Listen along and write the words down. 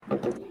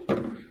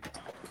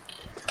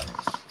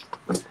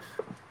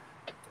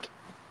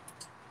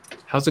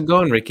How's it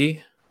going,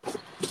 Ricky?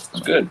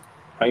 It's good.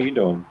 How you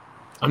doing?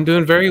 I'm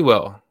doing very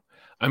well.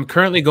 I'm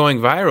currently going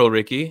viral,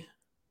 Ricky.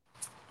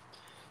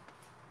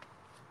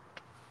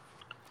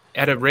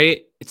 At a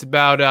rate, it's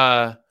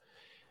about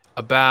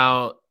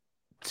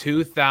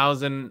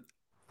 2,000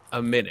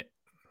 a minute.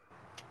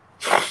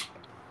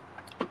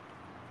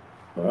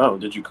 Wow,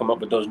 did you come up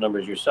with those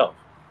numbers yourself?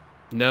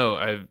 No,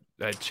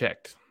 I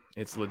checked.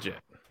 It's legit.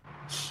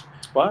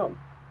 Wow.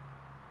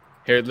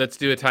 Here, let's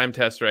do a time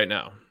test right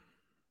now.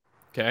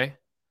 Okay?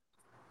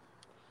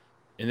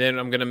 And then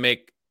I'm gonna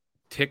make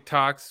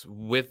TikToks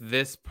with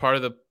this part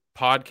of the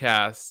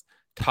podcast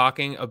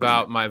talking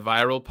about my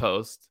viral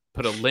post.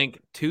 Put a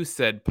link to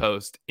said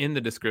post in the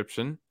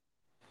description.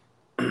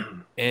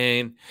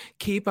 And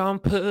keep on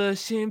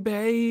pushing,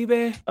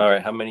 baby. All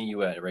right, how many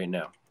you at right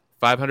now?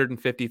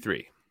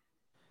 553.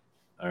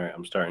 All right,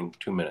 I'm starting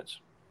 2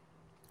 minutes.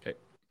 Okay.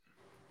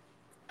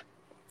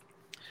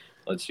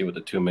 Let's see what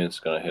the 2 minutes is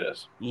gonna hit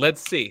us.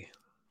 Let's see.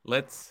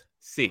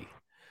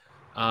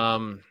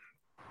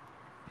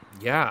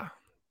 Yeah,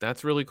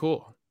 that's really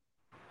cool.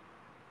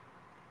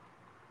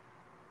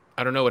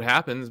 I don't know what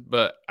happens,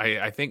 but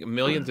I think a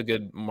million's a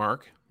good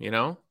mark, you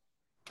know?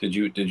 Did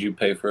you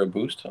pay for a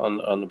boost on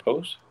the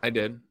post? I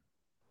did.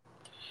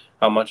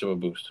 How much of a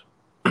boost?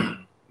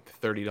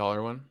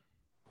 $30 one.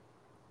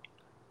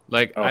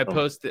 Like Oh.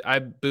 I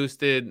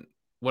boosted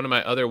one of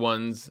my other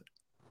ones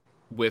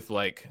with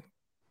like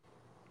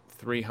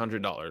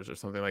 $300 or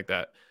something like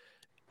that.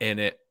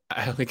 And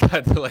I only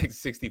got to like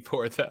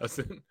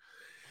 64,000.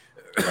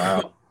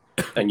 Wow.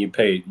 And you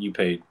paid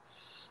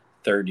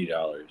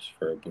 $30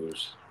 for a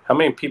boost. How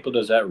many people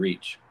does that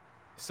reach?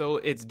 So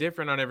it's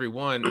different on every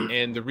one.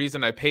 And the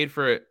reason I paid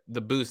for it,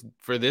 the boost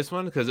for this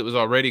one, because it was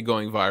already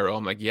going viral.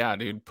 I'm like, yeah,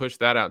 dude, push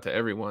that out to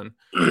everyone.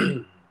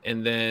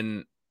 And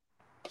then,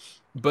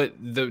 but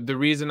the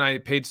reason I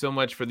paid so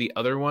much for the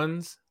other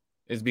ones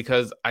is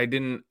because I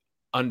didn't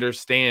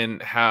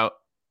understand how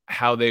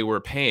they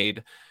were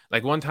paid.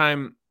 Like one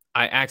time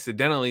I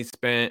accidentally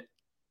spent,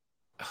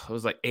 it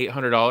was like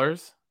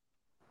 $800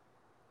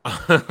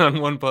 on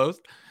one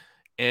post,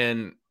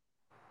 and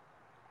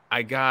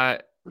I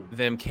got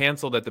them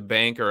canceled at the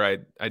bank, or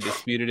I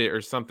disputed it or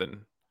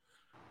something.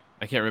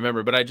 I can't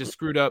remember, but I just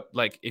screwed up.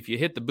 Like if you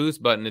hit the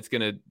boost button,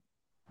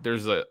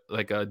 there's a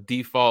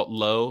default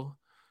low.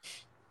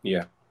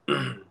 Yeah.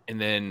 And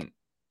then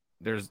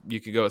you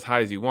could go as high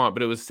as you want,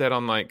 but it was set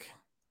on like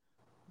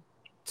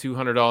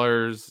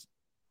 $200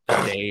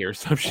 a day or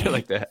some shit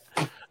like that.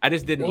 I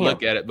just didn't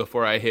look at it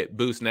before I hit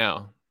boost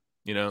now,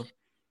 you know?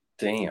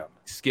 Damn.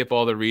 Skip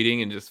all the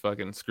reading and just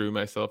fucking screw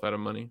myself out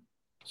of money.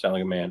 Sound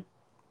like a man.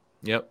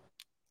 Yep.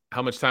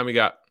 How much time we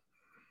got?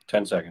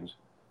 10 seconds.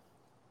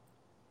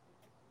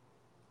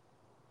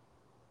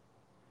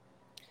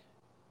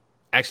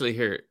 Actually,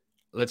 here,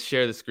 let's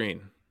share the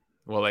screen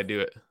while I do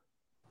it.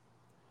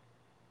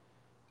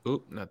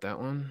 Oop, not that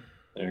one.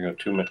 There you go.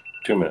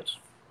 2 minutes.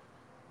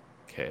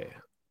 Okay.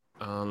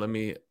 I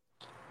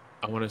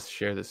want to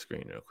share the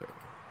screen real quick.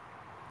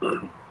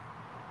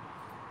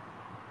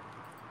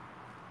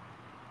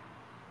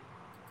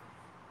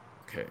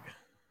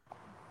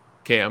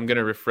 Okay, I'm going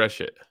to refresh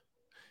it.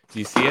 Do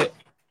you see it?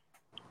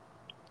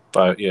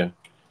 5, yeah.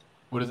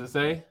 What does it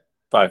say?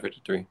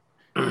 5:53.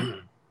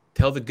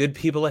 Tell the good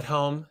people at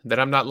home that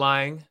I'm not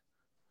lying.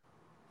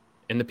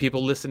 And the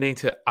people listening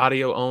to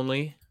audio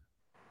only.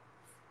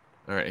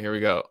 All right, here we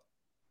go.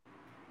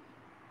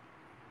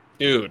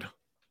 Dude.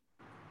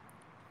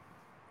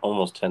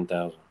 Almost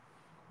 10,000.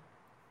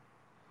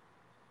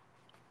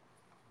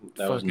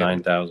 That was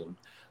 9,000.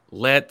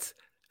 Let's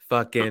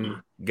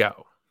fucking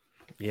go.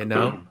 You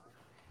know?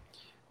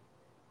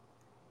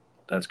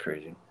 That's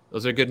crazy.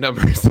 Those are good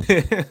numbers.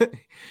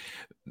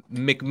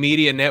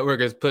 McMedia Network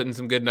is putting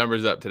some good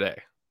numbers up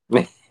today.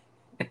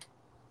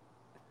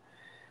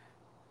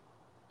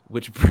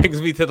 Which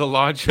brings me to the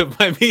launch of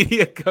my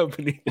media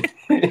company.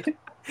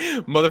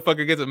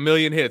 Motherfucker gets 1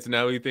 million hits.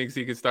 Now he thinks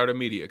he can start a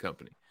media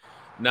company.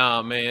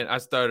 Nah, man, I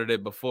started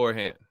it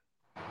beforehand.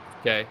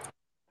 Okay?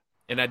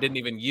 And I didn't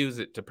even use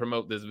it to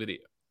promote this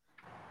video.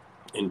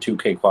 In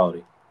 2K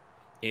quality.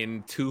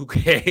 In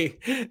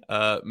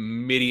 2K,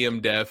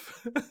 medium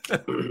def.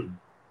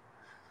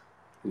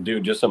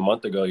 Dude, just a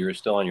month ago, you were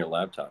still on your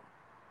laptop.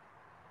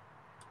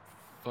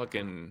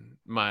 Fucking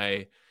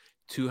my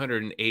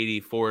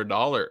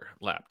 $284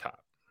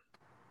 laptop.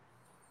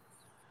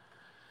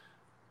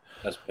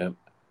 That's pimp.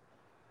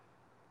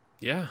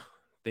 Yeah,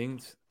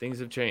 things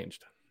have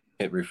changed.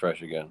 Hit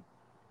refresh again.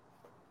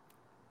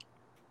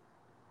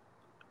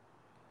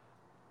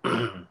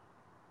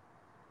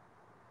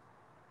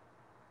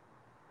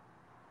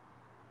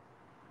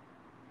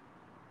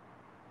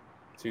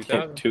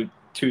 $2,000.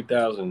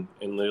 2,000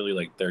 in literally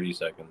like 30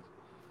 seconds.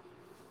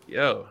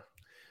 Yo,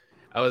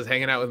 I was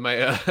hanging out with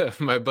my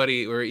my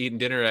buddy. We were eating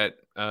dinner at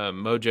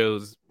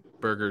Mojo's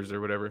Burgers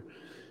or whatever,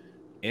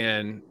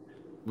 and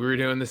we were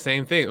doing the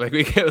same thing. Like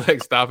we kept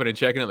like stopping and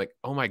checking it. Like,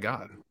 oh my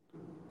god,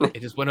 it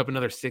just went up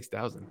another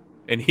 6,000,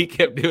 and he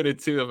kept doing it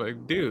too. I'm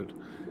like, dude,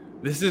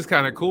 this is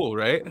kind of cool,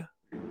 right?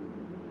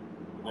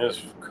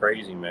 That's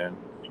crazy, man.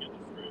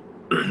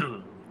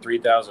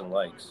 3,000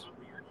 likes.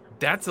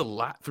 That's a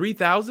lot.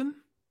 3,000?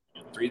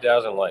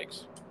 3,000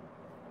 likes.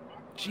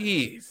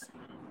 Jeez.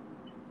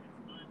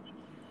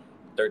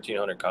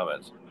 1,300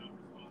 comments.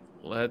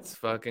 Let's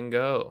fucking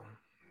go.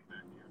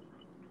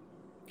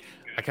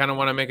 I kind of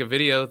want to make a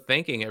video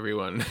thanking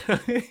everyone.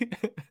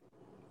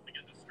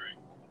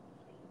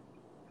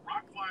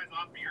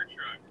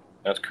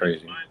 That's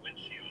crazy.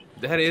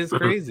 That is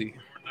crazy.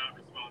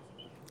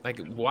 Like,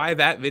 why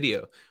that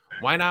video?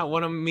 Why not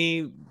one of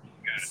me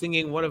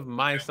singing one of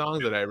my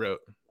songs that I wrote?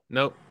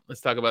 Nope.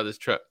 Let's talk about this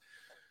truck.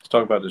 Let's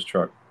talk about this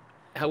truck.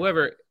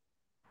 However,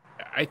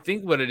 I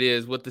think what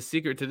the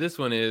secret to this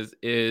one is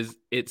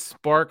it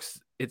sparked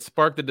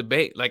the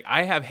debate. Like,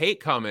 I have hate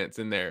comments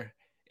in there.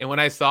 And when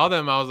I saw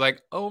them, I was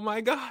like, oh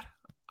my God,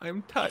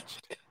 I'm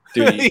touched.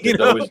 Dude,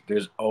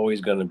 there's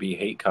always going to be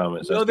hate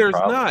comments. No, there's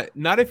not.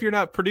 Not if you're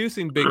not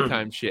producing big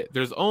time shit.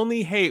 There's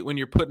only hate when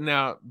you're putting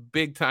out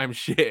big time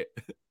shit.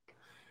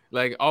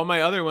 Like all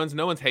my other ones,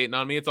 no one's hating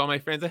on me. It's all my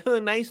friends. Like, oh,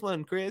 nice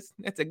one, Chris.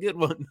 That's a good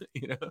one.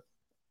 You know,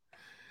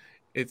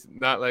 it's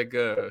not like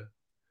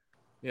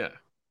yeah.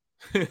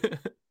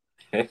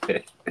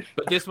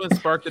 But this one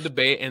sparked a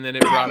debate, and then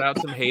it brought out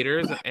some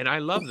haters, and I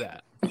love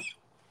that.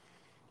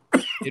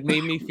 It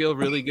made me feel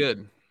really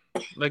good.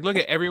 Like, look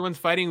at everyone's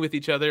fighting with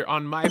each other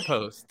on my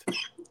post.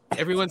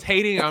 Everyone's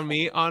hating on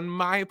me on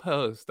my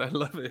post. I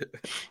love it.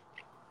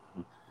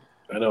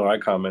 I know. I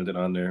commented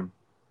on there.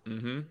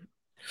 Mm-hmm.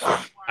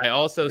 I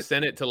also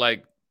sent it to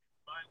like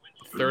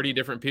 30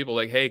 different people.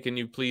 Like, hey, can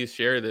you please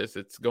share this?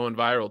 It's going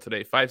viral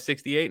today.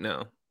 568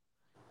 now.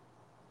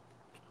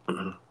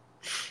 I'm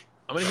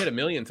gonna hit 1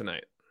 million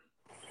tonight.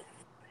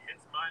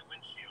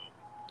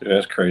 Dude,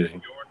 that's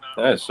crazy.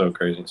 That is so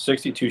crazy.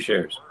 62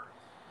 shares.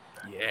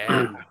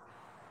 Yeah.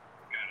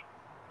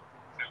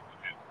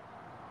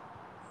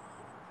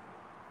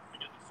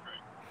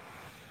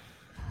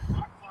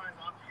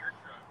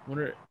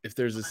 Wonder if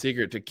there's a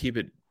secret to keep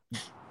it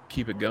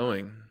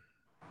going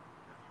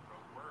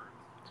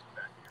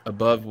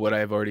above what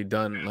I've already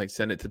done. Like,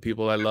 send it to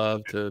people I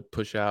love to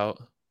push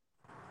out.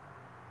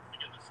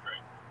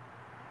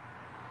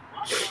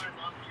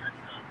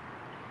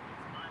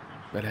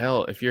 But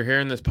hell, if you're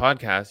hearing this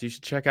podcast, you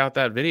should check out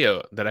that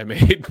video that I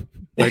made,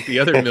 like the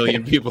other 1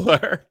 million people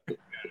are.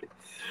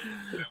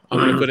 I'm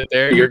going to put it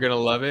there. You're going to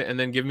love it. And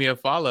then give me a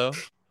follow.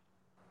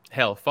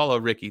 Hell, follow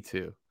Ricky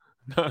too.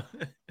 I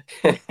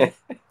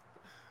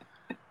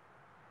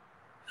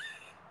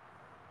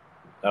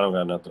don't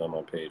got nothing on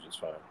my page. It's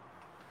fine.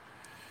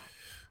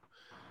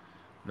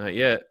 Not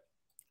yet.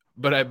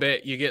 But I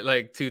bet you get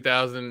like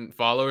 2,000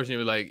 followers and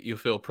you're like, you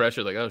feel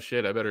pressure. Like, oh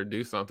shit, I better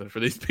do something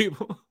for these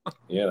people.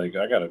 Yeah, like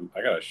I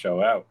gotta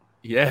show out.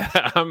 Yeah,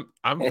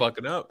 I'm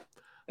fucking up.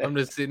 I'm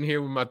just sitting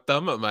here with my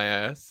thumb up my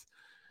ass,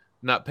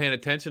 not paying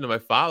attention to my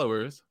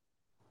followers.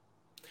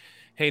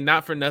 Hey,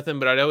 not for nothing,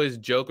 but I'd always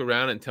joke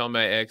around and tell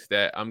my ex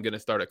that I'm gonna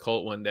start a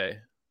cult one day.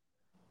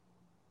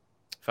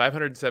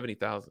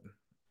 570,000.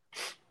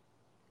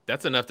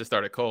 That's enough to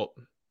start a cult.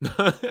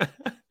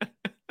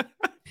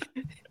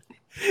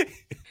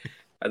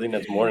 I think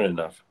that's more than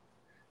enough.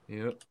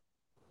 Yep.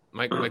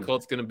 My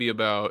cult's gonna be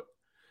about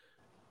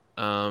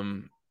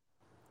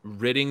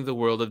ridding the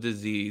world of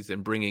disease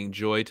and bringing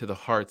joy to the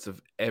hearts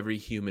of every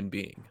human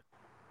being.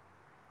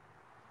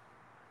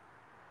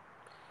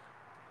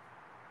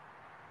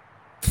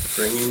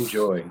 Bringing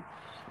joy.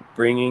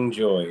 Bringing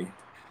joy.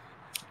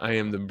 I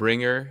am the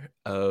bringer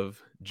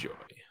of joy.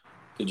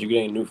 Did you get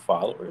any new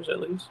followers at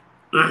least?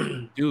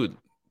 Dude,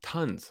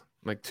 tons.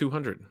 Like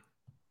 200.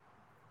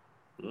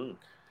 Mm.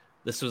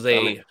 This was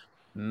a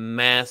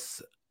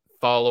mass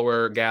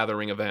follower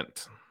gathering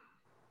event.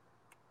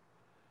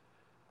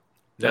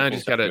 Now I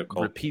just got to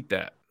repeat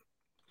that.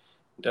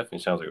 Definitely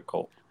sounds like a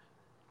cult.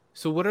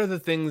 So what are the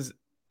things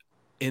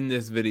in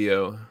this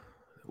video?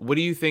 What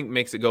do you think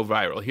makes it go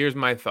viral? Here's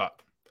my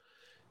thought.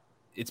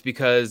 It's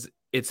because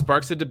it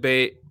sparks a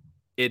debate.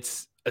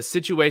 It's a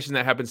situation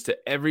that happens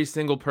to every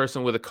single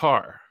person with a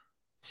car.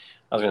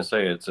 I was going to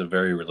say it's a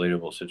very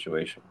relatable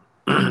situation.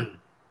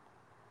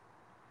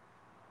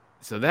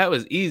 So that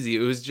was easy.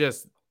 It was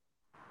just,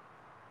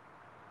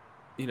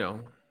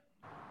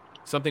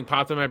 something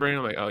popped in my brain.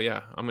 I'm like, oh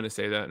yeah, I'm going to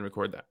say that and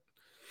record that.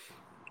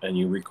 And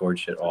you record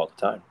shit all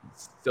the time.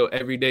 So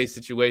everyday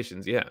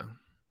situations, yeah.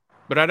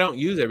 But I don't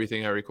use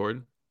everything I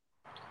record.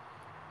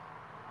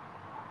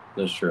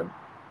 That's true.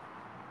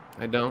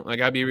 I don't.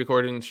 Like, I'd be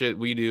recording shit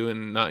we do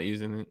and not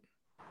using it.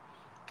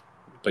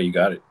 But you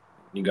got it.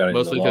 You got it.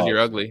 Mostly because you're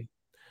ugly.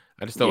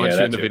 I just don't want you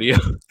in the video.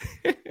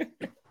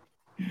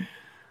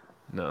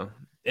 No.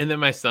 And then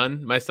my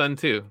son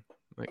too.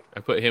 Like, I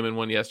put him in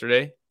one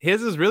yesterday.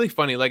 His is really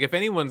funny. Like, if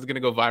anyone's going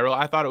to go viral,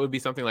 I thought it would be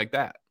something like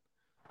that.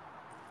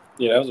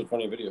 Yeah, that was a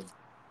funny video.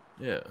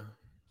 Yeah.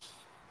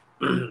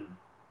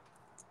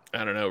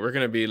 I don't know. We're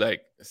going to be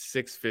like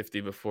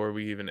 650 before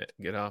we even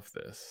get off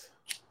this.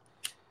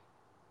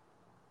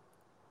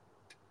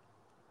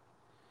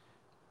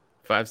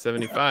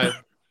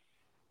 575.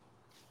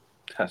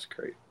 That's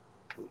great.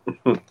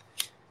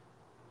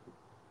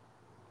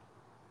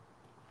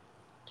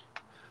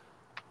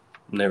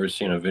 Never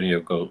seen a video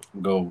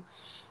go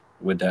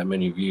with that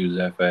many views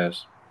that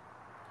fast.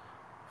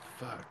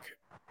 Fuck.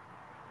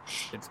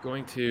 It's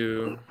going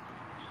to.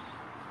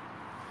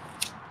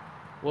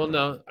 Well,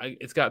 no,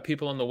 it's got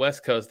people on the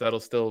West Coast that'll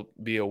still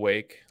be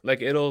awake.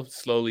 Like it'll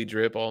slowly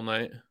drip all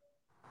night.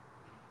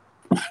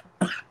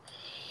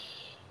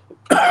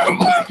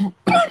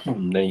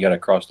 Then you gotta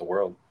cross the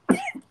world.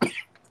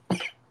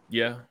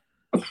 Yeah.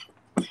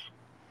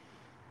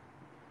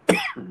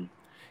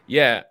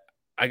 Yeah,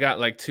 I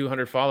got like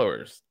 200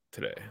 followers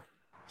today.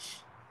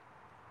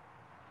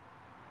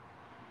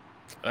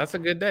 That's a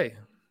good day.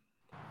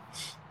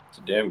 It's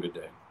a damn good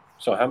day.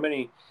 So how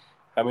many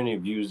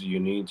views do you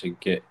need to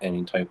get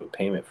any type of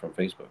payment from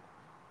Facebook?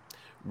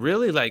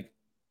 Really, like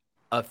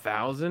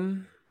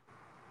 1,000?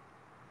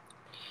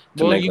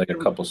 To Well, make you like a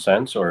can. couple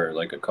cents or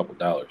like a couple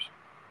dollars?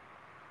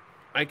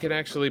 I can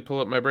actually pull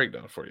up my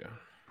breakdown for you.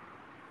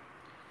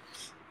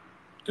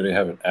 Do they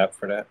have an app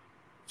for that?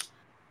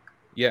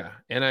 Yeah,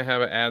 and I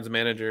have an ads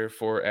manager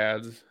for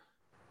ads.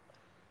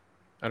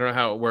 I don't know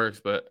how it works,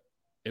 but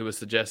it was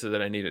suggested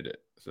that I needed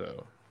it,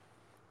 so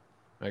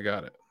I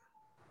got it.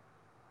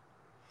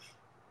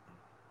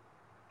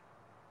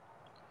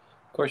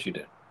 Of course you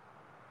did.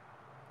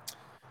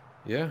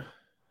 Yeah.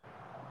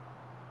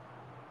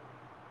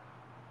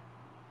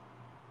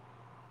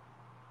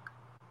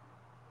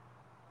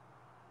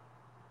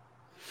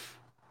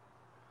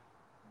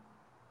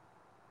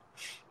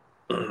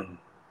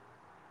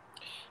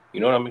 You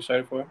know what I'm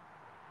excited for?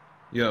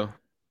 Yo,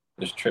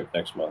 This trip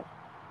next month.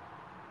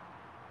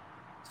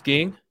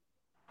 skiing?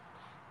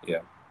 Yeah.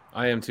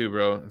 I am too,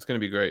 bro. It's gonna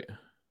be great.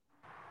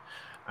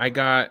 I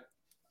got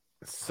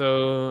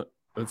so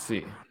let's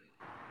see.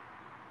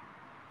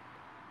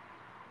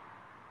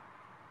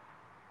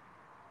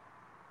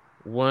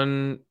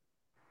 One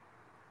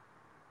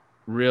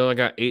reel I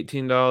got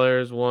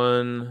 $18.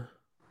 One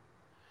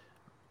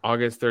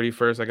August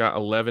 31st, I got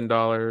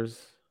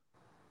 $11.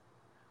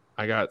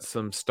 I got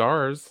some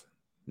stars,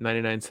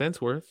 99 cents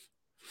worth.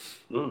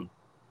 Mm,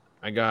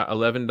 I got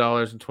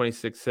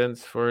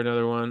 $11.26 for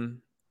another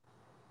one.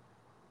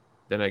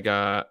 Then I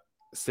got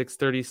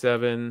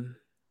 637.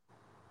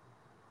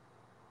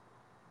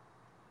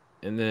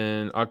 And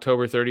then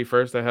October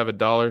 31st, I have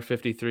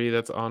 $1.53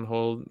 that's on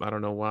hold. I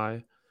don't know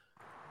why.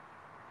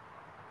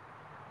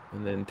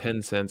 And then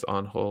 10 cents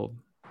on hold.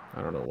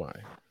 I don't know why.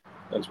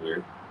 that's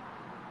weird.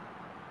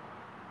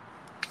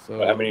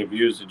 But how So, many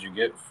views did you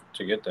get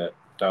to get that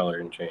dollar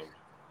and change?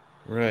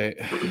 right.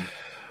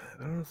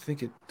 I don't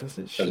think it does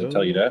it Does it show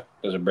tell you you. that?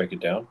 Does it break it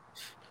down?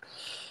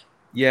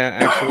 Yeah,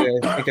 actually,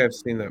 I think I've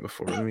seen that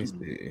before. Let me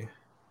see.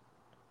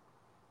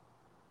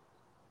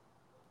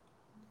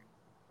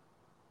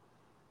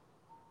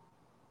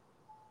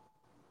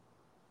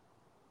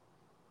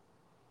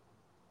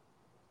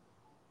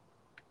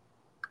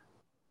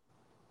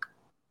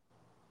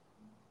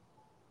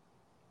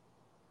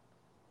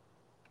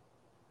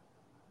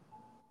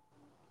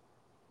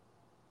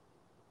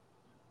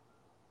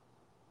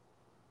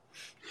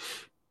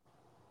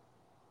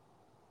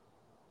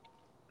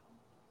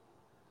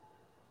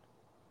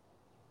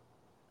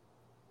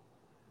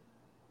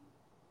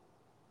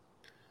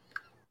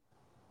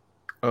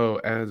 Oh,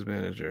 ads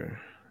manager.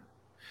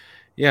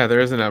 Yeah, there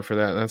is an app for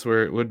that. That's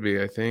where it would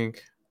be, I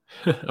think.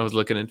 I was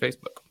looking in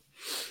Facebook.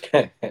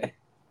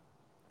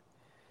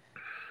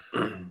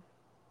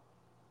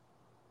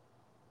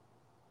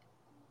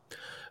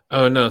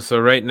 Oh no, so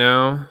right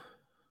now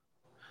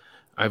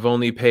I've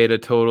only paid a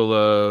total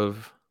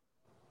of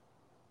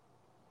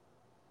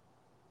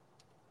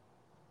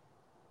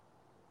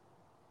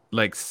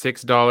like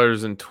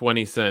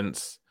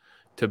 $6.20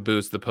 to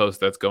boost the post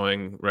that's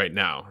going right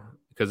now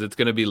because it's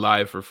going to be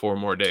live for 4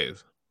 more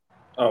days.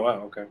 Oh wow,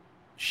 okay.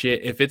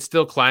 Shit, if it's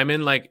still climbing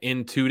like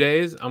in 2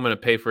 days, I'm going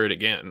to pay for it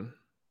again.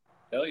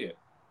 Hell yeah.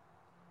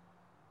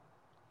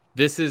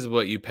 This is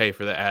what you pay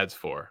for the ads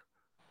for.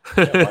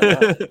 Yeah, why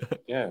not?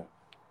 Yeah.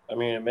 I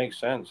mean, it makes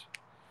sense.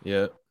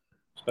 Yeah,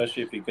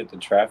 Especially if you get the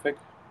traffic.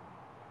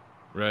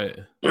 right.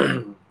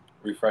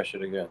 Refresh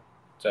it again.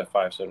 It's at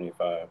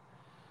 575.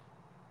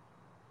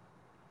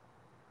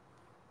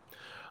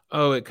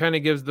 Oh, it kind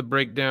of gives the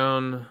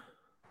breakdown.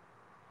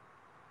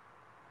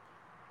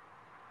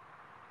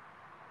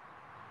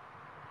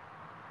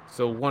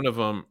 So one of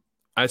them,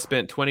 I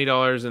spent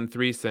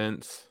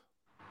 $20.03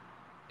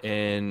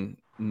 and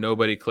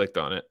nobody clicked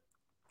on it.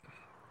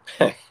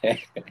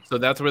 So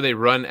that's where they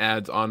run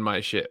ads on my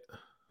shit.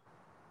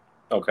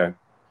 Okay.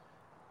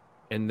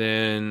 And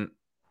then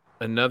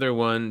another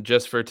one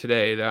just for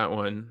today, that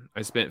one,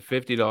 I spent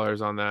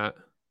 $50 on that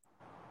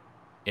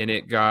and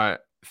it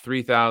got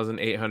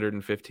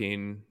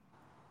 3,815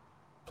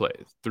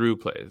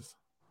 plays.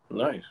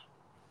 Nice.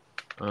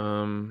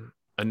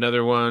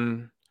 Another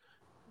one,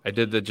 I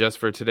did the just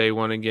for today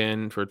one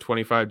again for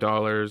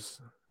 $25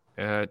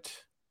 at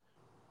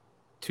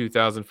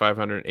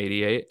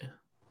 2,588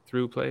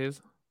 through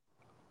plays.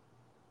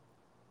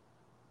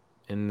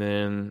 And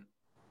then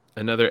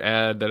another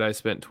ad that I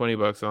spent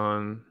 $20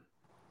 on,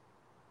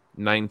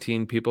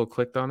 19 people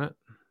clicked on it.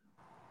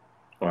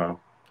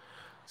 Wow.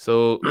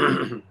 So,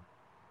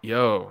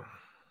 yo,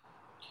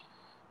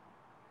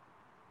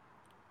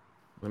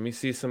 let me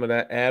see some of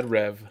that ad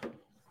rev.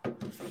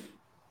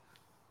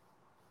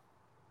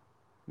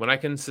 When I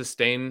can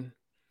sustain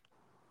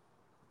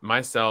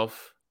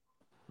myself,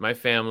 my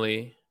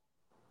family,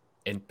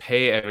 and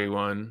pay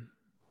everyone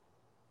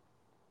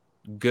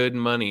good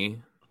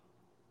money,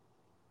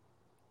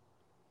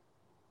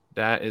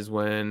 that is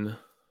when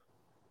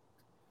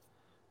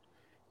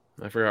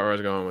I forgot where I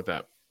was going with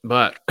that.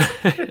 But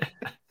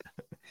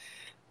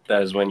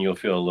That is when you'll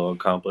feel a little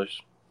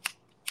accomplished.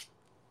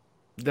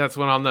 that's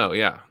when I'll know.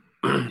 Yeah.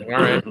 All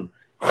right.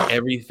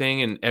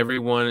 Everything and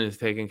everyone is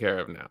taken care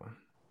of now.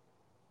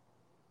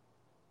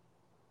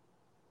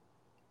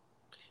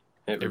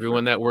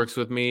 Everyone that works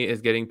with me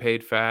is getting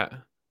paid fat,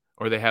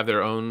 or they have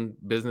their own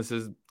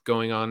businesses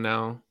going on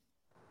now.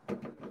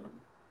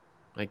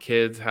 My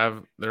kids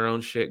have their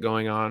own shit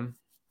going on,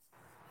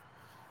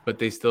 but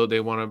they'll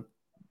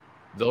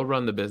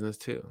run the business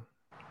too.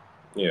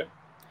 Yeah.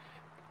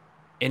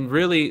 And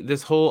really,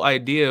 this whole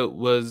idea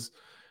was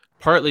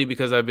partly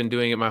because I've been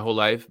doing it my whole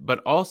life, but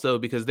also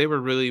because they were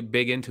really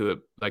big into it.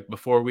 Like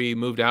before we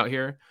moved out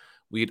here,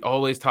 we'd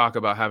always talk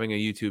about having a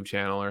YouTube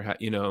channel or,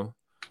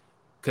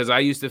 because I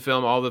used to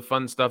film all the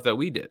fun stuff that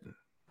we did.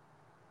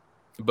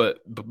 But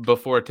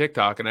before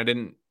TikTok, and I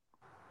didn't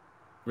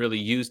really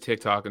use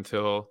TikTok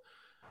until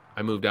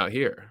I moved out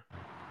here.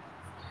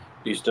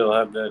 Do you still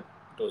have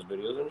those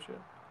videos and shit?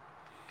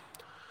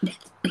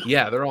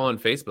 Yeah, they're all on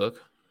Facebook.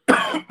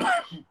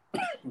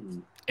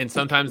 And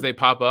sometimes they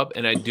pop up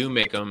and I do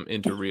make them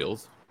into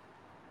reels.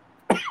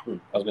 I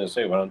was going to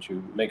say, why don't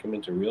you make them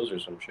into reels or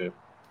some shit?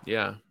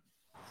 Yeah,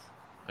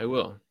 I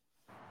will.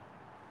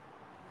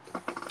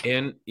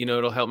 And,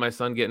 it'll help my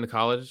son get into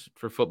college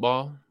for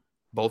football.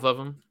 Both of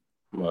them.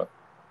 What?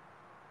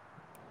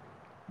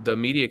 The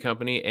media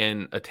company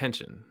and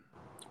attention.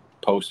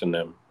 Posting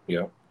them.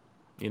 Yeah.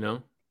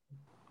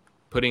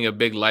 Putting a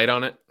big light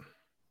on it.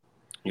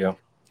 Yeah.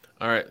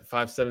 All right,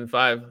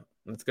 575.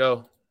 Let's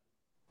go.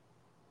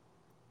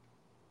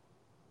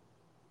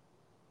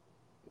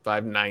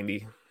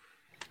 590.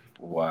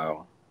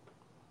 Wow.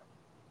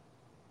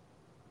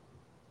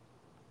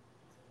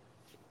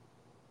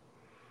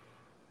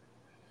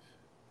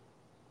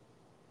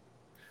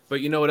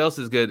 But you know what else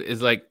is good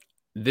is like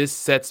this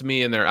sets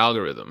me in their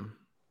algorithm.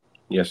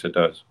 Yes, it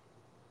does.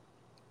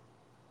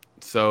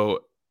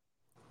 So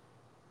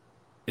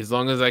as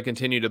long as I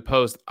continue to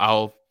post,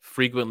 I'll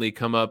frequently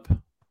come up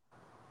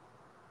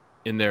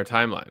in their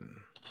timeline.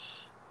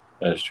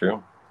 That is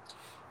true.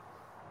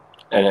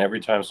 And every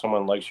time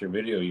someone likes your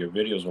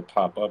videos will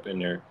pop up in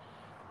their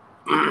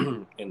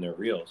in their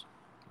reels.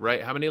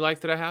 Right? How many likes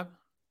did I have?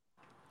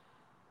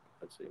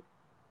 Let's see.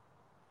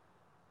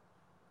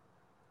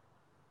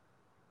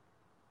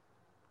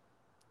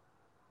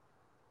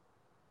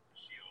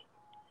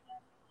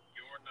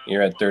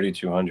 You're at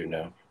 3,200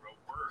 now.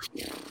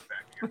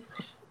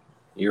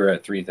 You're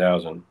at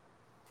 3,000.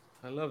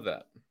 I love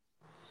that.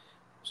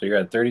 So you're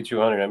at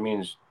 3,200. That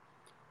means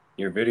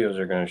your videos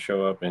are going to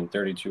show up in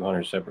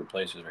 3,200 separate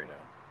places right now.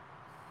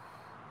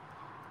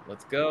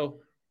 Let's go.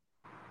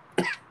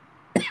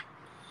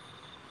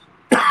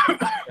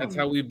 That's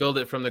how we build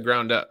it from the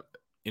ground up.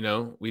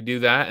 We do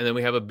that and then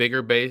we have a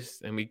bigger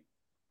base and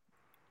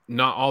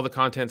not all the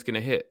content's going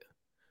to hit.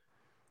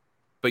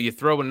 But you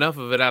throw enough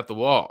of it at the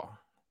wall,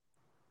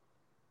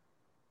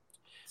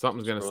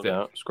 something's going to stick.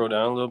 Scroll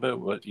down a little bit.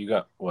 What you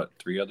got? What,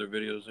 3 other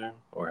videos there?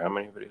 Or how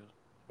many videos?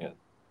 Yeah.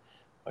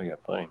 Oh, you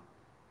got plenty.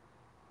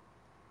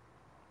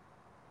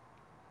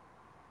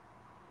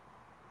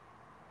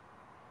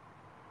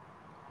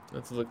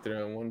 Let's look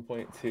through on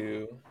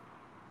 1.2.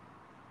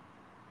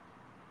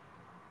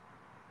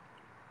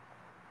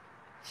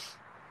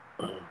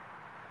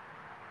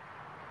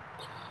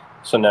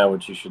 So now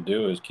what you should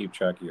do is keep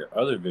track of your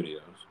other videos.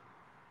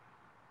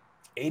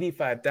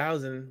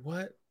 85,000.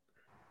 What?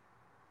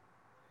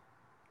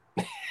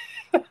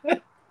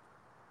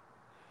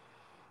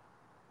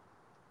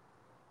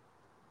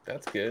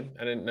 That's good.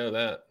 I didn't know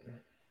that.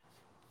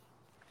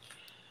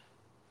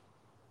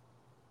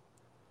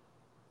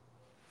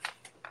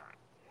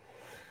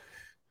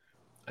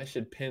 I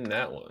should pin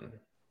that one.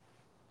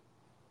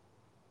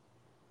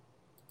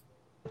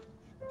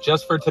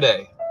 Just for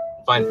today,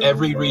 find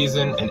every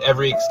reason and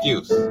every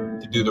excuse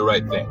to do the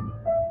right thing.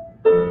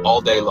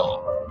 All day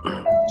long.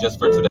 Just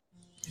for today.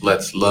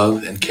 Let's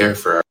love and care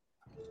for our...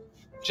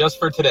 Just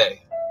for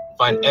today,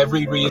 find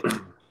every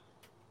reason...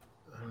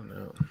 I don't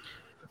know.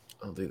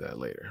 I'll do that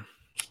later.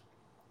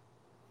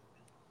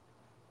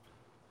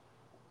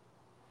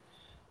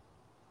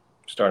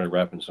 Started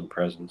wrapping some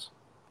presents.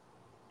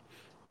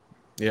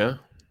 Yeah?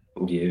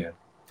 Yeah.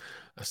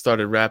 I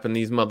started wrapping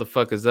these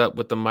motherfuckers up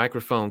with the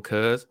microphone,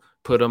 cuz.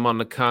 Put them on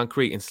the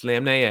concrete and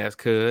slam their ass,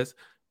 cuz.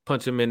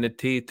 Punch them in the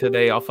teeth till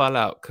they all fall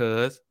out,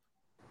 cuz.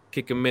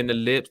 Kick them in the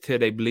lips till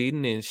they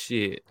bleeding and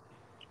shit.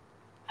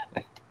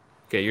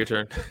 Okay, your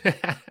turn.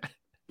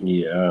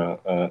 Yeah.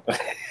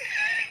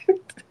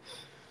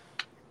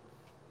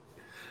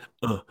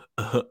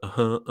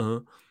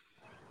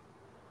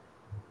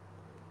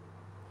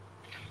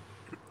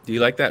 Do you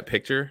like that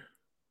picture?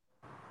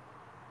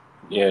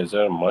 Yeah, is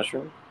that a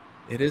mushroom?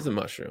 It is a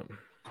mushroom.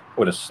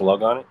 With a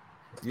slug on it?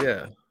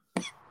 Yeah.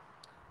 The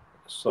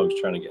slug's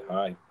trying to get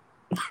high.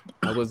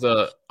 I was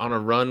on a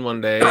run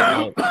one day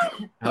out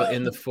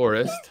in the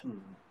forest,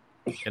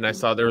 and I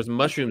saw there was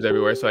mushrooms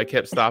everywhere, so I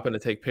kept stopping to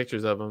take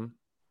pictures of them.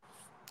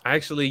 I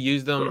actually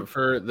used them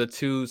for the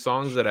 2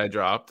 songs that I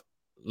dropped,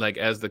 like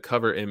as the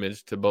cover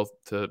image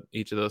to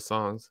each of those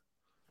songs.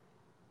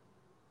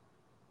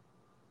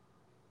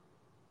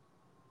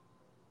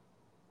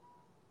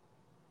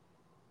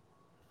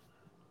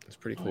 It's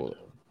pretty cool.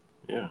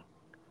 Yeah.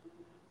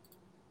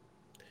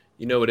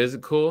 You know what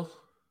isn't cool?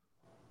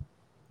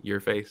 Your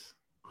face.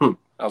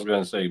 I was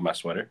gonna say my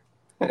sweater.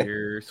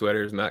 Your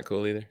sweater is not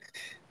cool either.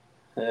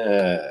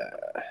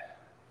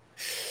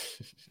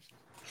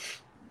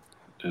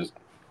 Just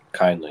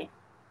kindly.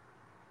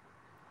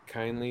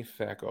 Kindly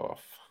fuck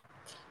off.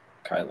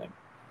 Kindly.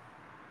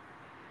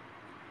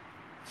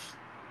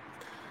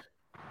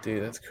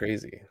 Dude, that's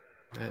crazy.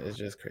 That is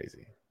just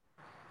crazy.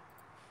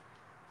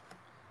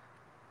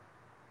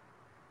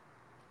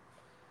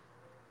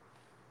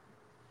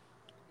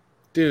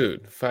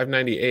 Dude,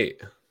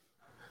 598.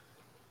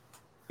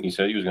 He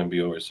said he was gonna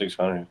be over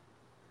 600.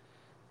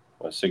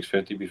 What,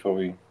 650 before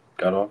we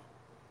got off?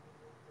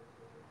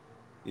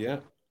 Yeah.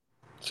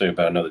 Say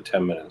about another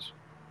 10 minutes.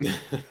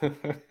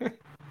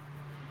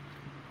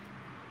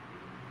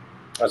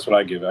 That's what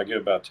I give. I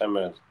give about 10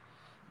 minutes.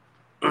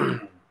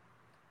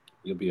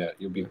 You'll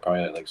be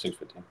probably at like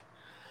 650.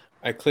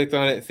 I clicked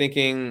on it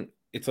thinking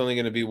it's only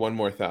going to be one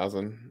more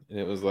 1,000, and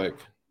it was like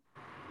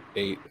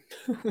 8.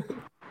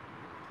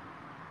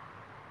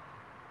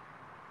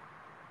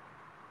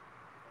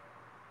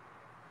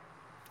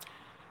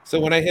 So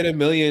when I hit 1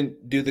 million,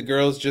 do the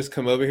girls just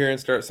come over here and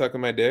start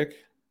sucking my dick?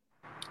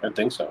 I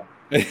think so.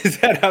 Is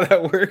that how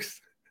that works?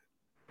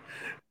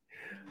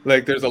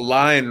 Like there's a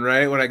line,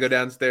 right, when I go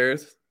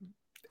downstairs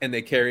and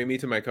they carry me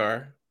to my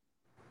car?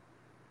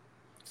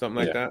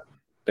 Something like that?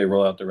 They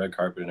roll out the red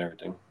carpet and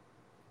everything.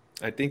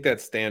 I think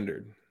that's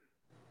standard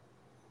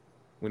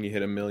when you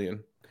hit 1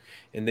 million.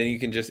 And then you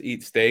can just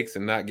eat steaks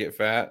and not get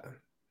fat.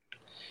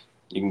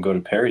 You can go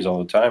to Perry's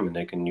all the time and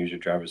they can use your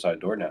driver's side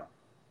door now.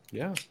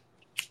 Yeah.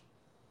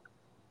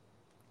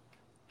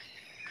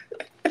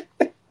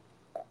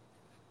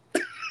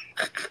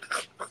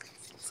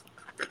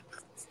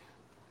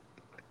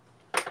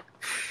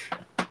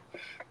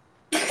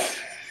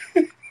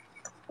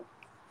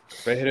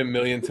 If I hit 1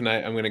 million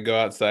tonight, I'm going to go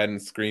outside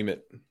and scream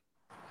it.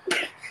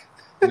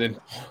 And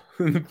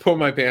then pull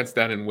my pants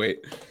down and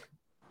wait.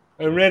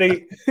 I'm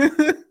ready.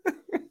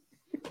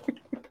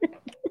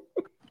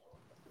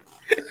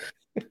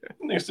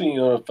 Next thing you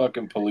know,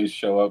 fucking police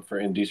show up for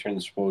indecent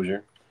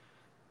exposure.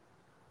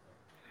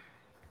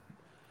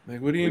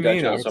 Like, what do you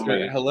mean, officer?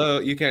 Somebody... Hello,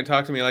 you can't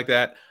talk to me like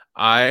that.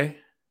 I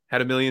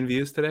had 1 million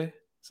views today,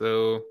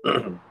 so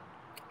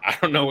I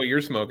don't know what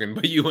you're smoking,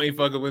 but you ain't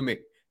fucking with me.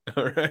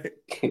 All right?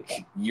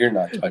 You're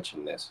not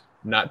touching this.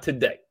 Not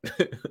today.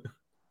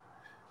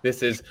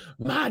 This is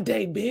my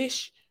day,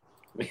 bitch.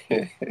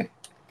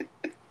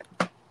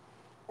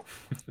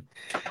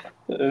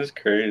 That's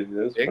crazy.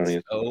 That's funny.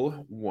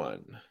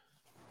 601.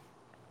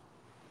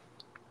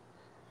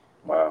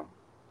 Wow.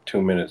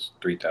 2 minutes,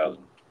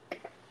 3,000.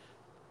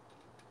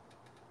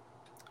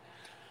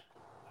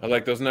 I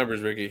like those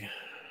numbers, Ricky.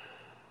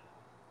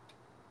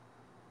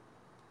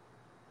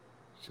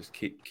 Just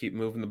keep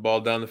moving the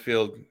ball down the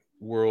field,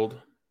 world.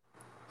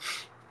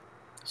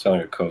 Sound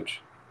like a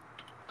coach.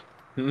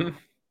 Hmm?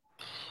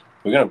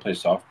 We're going to play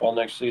softball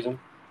next season?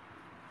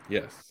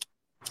 Yes.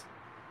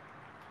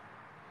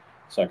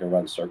 So I can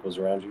run circles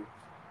around you?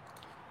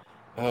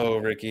 Oh,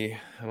 Ricky,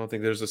 I don't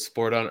think there's a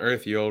sport on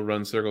earth you'll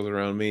run circles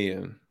around me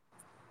in.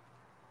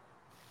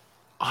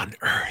 On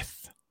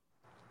earth.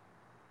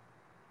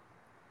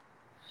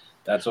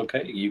 That's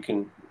okay. You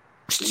can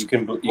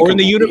or in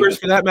the universe,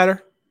 for that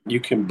matter.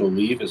 You can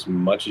believe as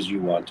much as you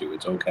want to.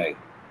 It's okay.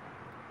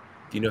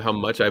 Do you know how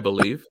much I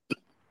believe?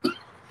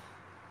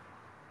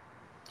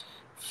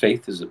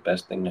 Faith is the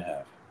best thing to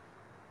have.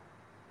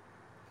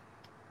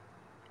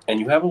 And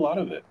you have a lot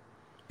of it.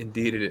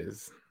 Indeed it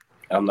is.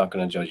 I'm not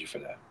going to judge you for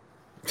that.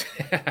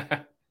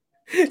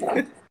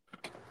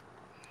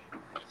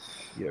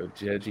 Yo,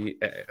 judgy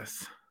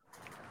ass.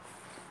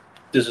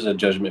 This is a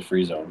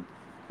judgment-free zone.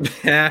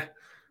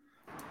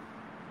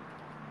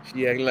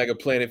 She acting like a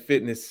Planet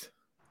Fitness.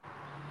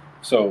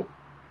 So,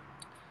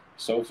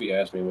 Sophie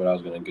asked me what I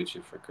was going to get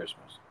you for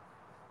Christmas.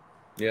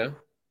 Yeah?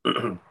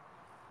 And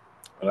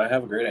I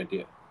have a great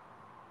idea.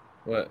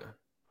 What?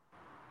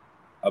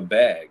 A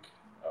bag.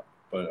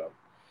 But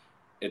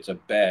it's a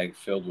bag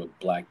filled with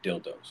black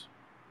dildos.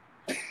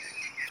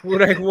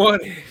 What I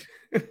wanted.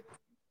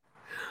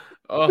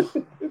 Oh,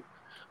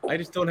 I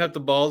just don't have the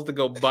balls to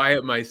go buy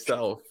it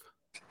myself.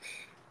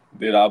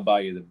 Dude, I'll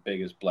buy you the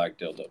biggest black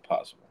dildo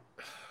possible.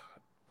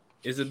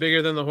 Is it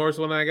bigger than the horse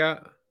one I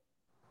got?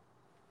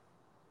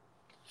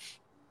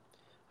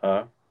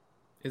 Huh?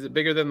 Is it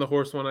bigger than the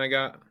horse one I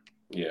got?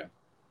 Yeah.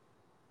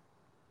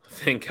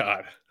 Thank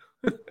God.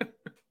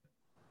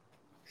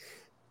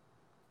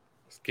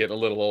 getting a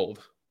little old.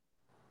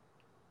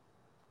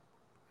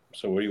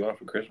 So what do you want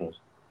for Christmas?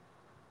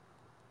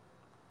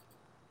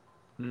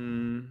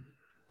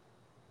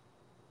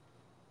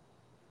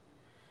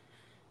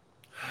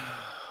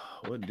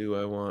 What do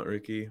I want,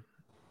 Ricky?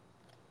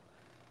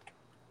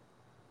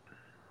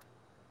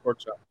 Pork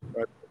chop.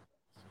 Fried pork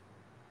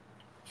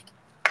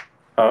chops.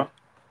 Huh?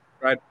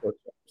 Fried pork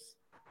chops.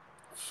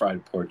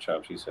 Fried pork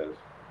chops, he says.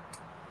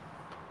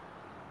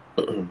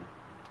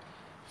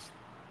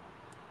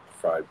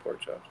 Fried pork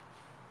chops.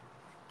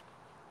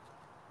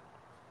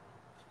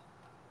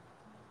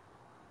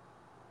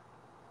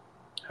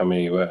 How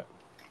many you at?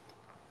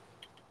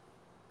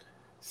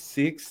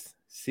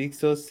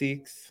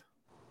 606.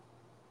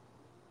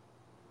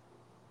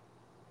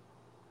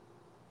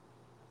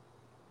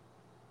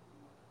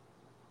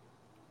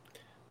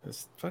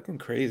 That's fucking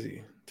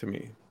crazy to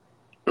me.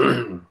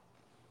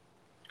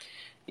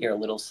 You're a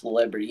little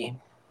celebrity.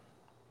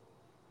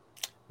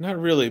 Not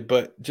really,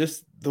 but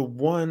just the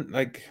one,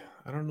 like,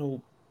 I don't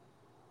know.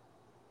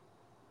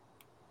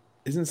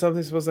 Isn't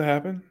something supposed to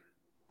happen?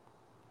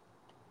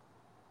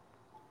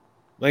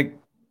 Like,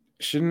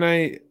 shouldn't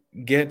I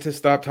get to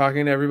stop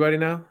talking to everybody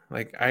now?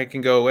 Like, I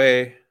can go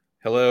away.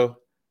 Hello,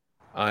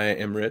 I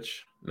am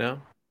rich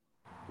now.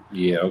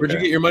 Yeah, okay. Where'd you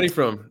get your money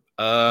from?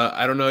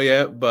 I don't know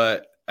yet,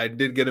 but I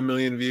did get 1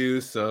 million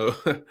views, so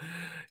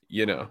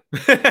you know.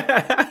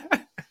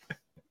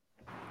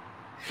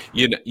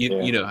 you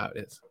know how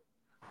it is.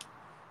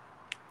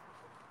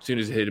 As soon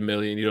as you hit 1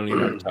 million, you don't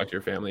even have to talk to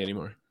your family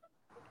anymore.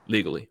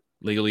 Legally,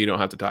 you don't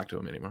have to talk to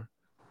them anymore.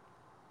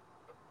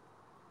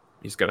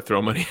 You just got to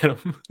throw money at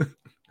them.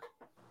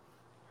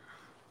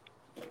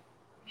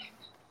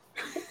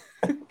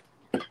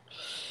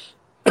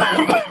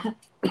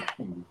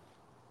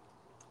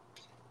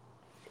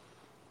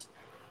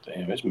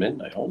 Damn, it's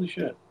midnight. Holy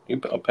shit.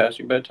 I'll pass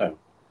your bedtime.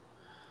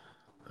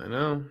 I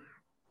know.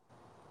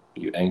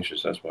 You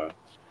anxious, that's why.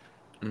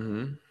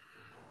 Mm-hmm.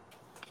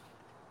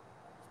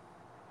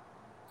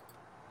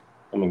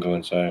 I'm going to go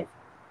inside,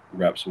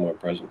 wrap some more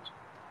presents.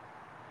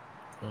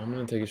 Well, I'm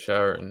going to take a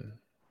shower and...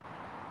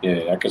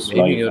 Yeah, I can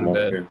smell you from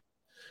over here.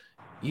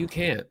 You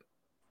can't.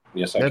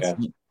 Yes, I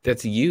can.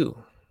 That's you.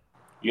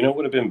 You know what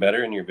would have been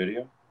better in your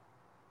video?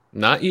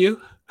 Not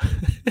you?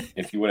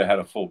 If you would have had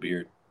a full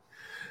beard.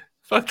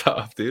 Fuck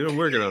off, dude. I'm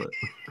working on it.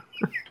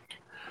 What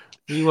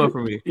do you want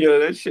from me? Yeah,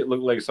 that shit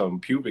looked like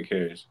some pubic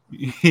hairs.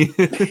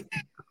 It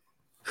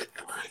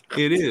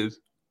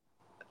is.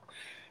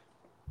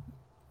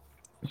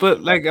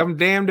 But, like, I'm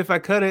damned if I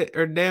cut it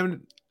or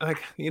damned,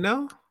 like, you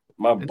know?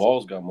 My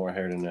balls got more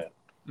hair than that.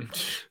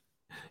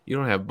 You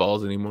don't have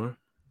balls anymore.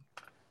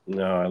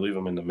 No, I leave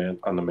them in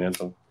on the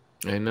mantle.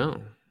 I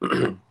know.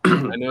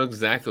 I know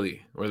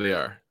exactly where they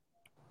are.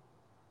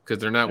 Because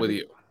they're not with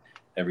you.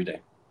 Every day.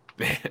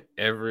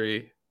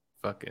 Every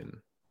fucking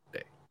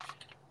day.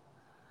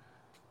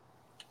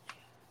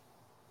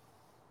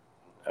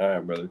 All right,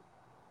 brother.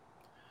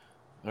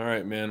 All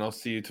right, man. I'll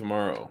see you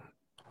tomorrow.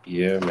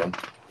 Yeah, man.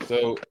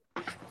 So,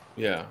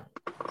 yeah.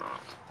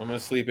 I'm going to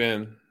sleep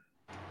in.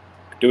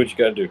 Do what you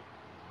got to do.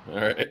 All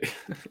right.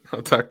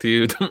 I'll talk to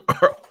you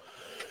tomorrow.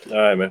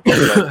 All right, man.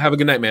 Have a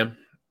good night, man.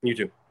 You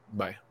too.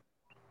 Bye.